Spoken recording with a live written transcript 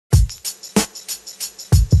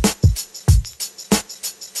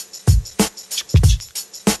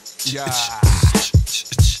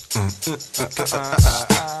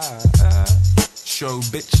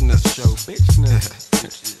Showbitchness.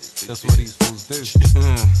 That's what these fools do.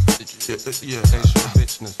 Yeah. They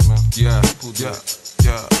showbitchness, man. Yeah.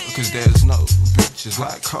 Cause there's no bitches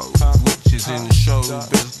like hoes, witches in the show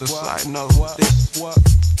business. I know this.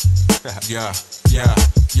 Yeah.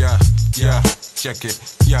 Check it.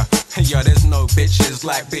 Yeah, there's no bitches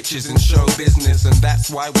like bitches in show business, and that's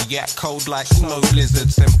why we act cold like snow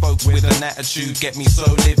blizzards. Them folks with an attitude get me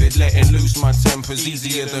so livid. Letting loose my temper's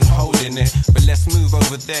easier than holding it. But let's move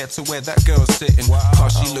over there to where that girl's sitting.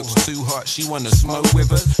 Cause she looks too hot, she wanna smoke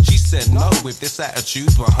with us. She said no with this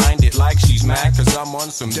attitude behind it, like she's mad cause I'm on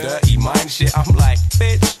some dirty mind shit. I'm like,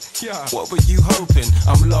 bitch, what were you hoping?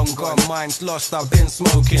 I'm long gone, mine's lost, I've been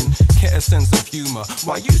smoking. Get a sense of humor,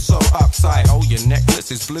 why you so uptight? Oh, your necklace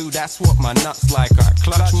is blue, that's what my nuts like. I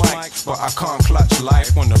clutch mics, but I can't clutch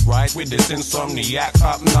life. Wanna ride with this insomniac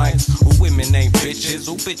up nights. All women ain't bitches,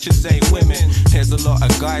 all bitches ain't women. There's a lot of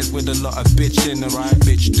guys with a lot of bitch in them.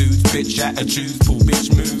 Bitch dudes, bitch attitudes, pull bitch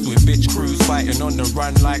moves with bitch crews, fighting on the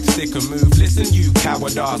run like stick a move. Listen you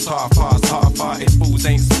coward ass, half-assed, half-hearted fools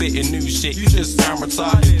ain't spitting new shit, you just sound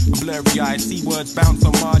retarded. Blurry eyed, see words bounce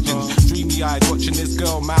on margins. Dreamy eyed, watching this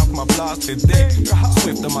girl mouth my blasted dick.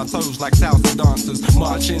 Swift on my toes like salsa dancers.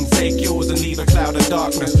 March in, take yours and leave a cloud of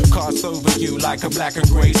darkness. Cast over you like a black and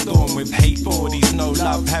grey storm. With hate for these no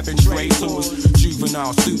love having stray tours.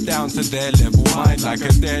 Juvenile stoop down to their level. Mind like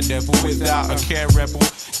a daredevil without a care rebel.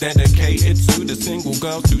 Dedicated to the single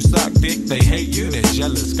girls who suck dick. They hate you, they're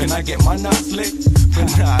jealous. Can I get my nuts licked? But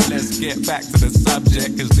nah, let's get back to the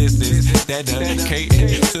subject, cause this is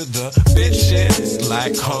dedicated to the bitches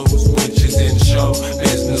like hoes, witches in show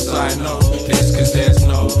business. I know this cause there's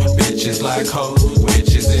no bitches like hoes,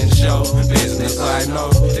 witches in show business. I know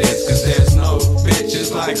this cause there's no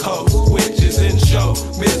bitches like hoes, witches in show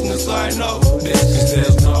business. I know this cause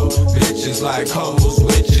there's no bitches like hoes,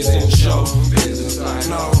 witches in show business. I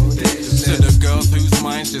know this. To the girls whose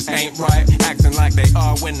minds just ain't right, acting like they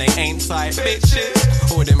are when they ain't tight bitches.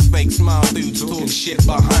 Or them fake smile dudes talk shit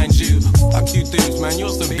behind you. Fuck you dudes, man,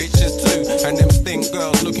 you're some bitches too. And them stink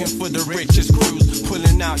girls looking for the richest crews,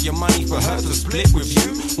 pulling out your money for her to split with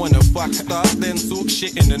you. Wanna fuck stars, then talk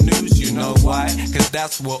shit in the news. You know why? Cause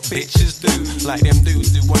that's what bitches do. Like them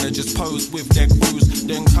dudes who wanna just pose with their crews,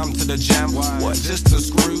 then come to the jam. What, just to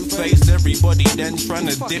screw face everybody, then trying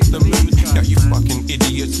to dip the mood. Now you fucking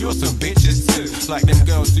idiots, you're some bitches too. Like them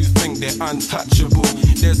girls who think they're untouchable.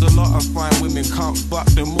 There's a lot of fine women, can't fuck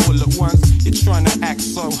them all at once. You're trying to act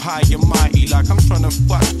so high and mighty, like I'm trying to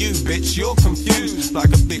fuck you, bitch. You're confused, like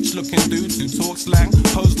a bitch looking dude who talk slang,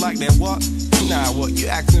 pose like they're what? Nah, what you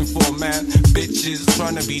acting for, man? Bitches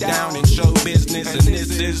trying to be down in show business, and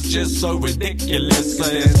this is just so ridiculous. So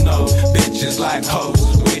there's no bitches like hoes,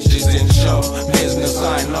 witches in show business.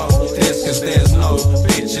 I know this cause there's no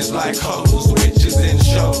bitches like hoes, witches in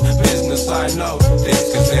show business. I know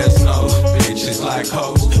this cause there's no bitches like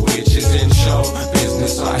hoes, witches in show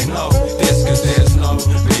business. I know this cause there's no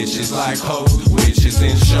bitches like hoes, witches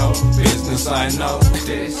in show business. I know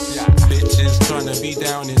this. Bitches trying to be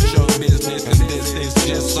down in show business, and this is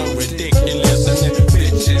just so ridiculous. And then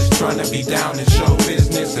bitches trying to be down in show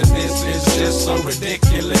business, and this is just so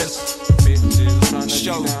ridiculous. Bitches trying to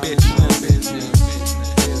show bitchness.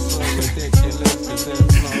 It's so ridiculous cause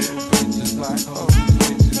there's no bitches like hoes,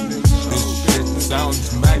 witches in show business. Sounds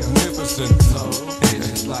magnificent. So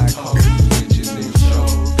bitches like hoes.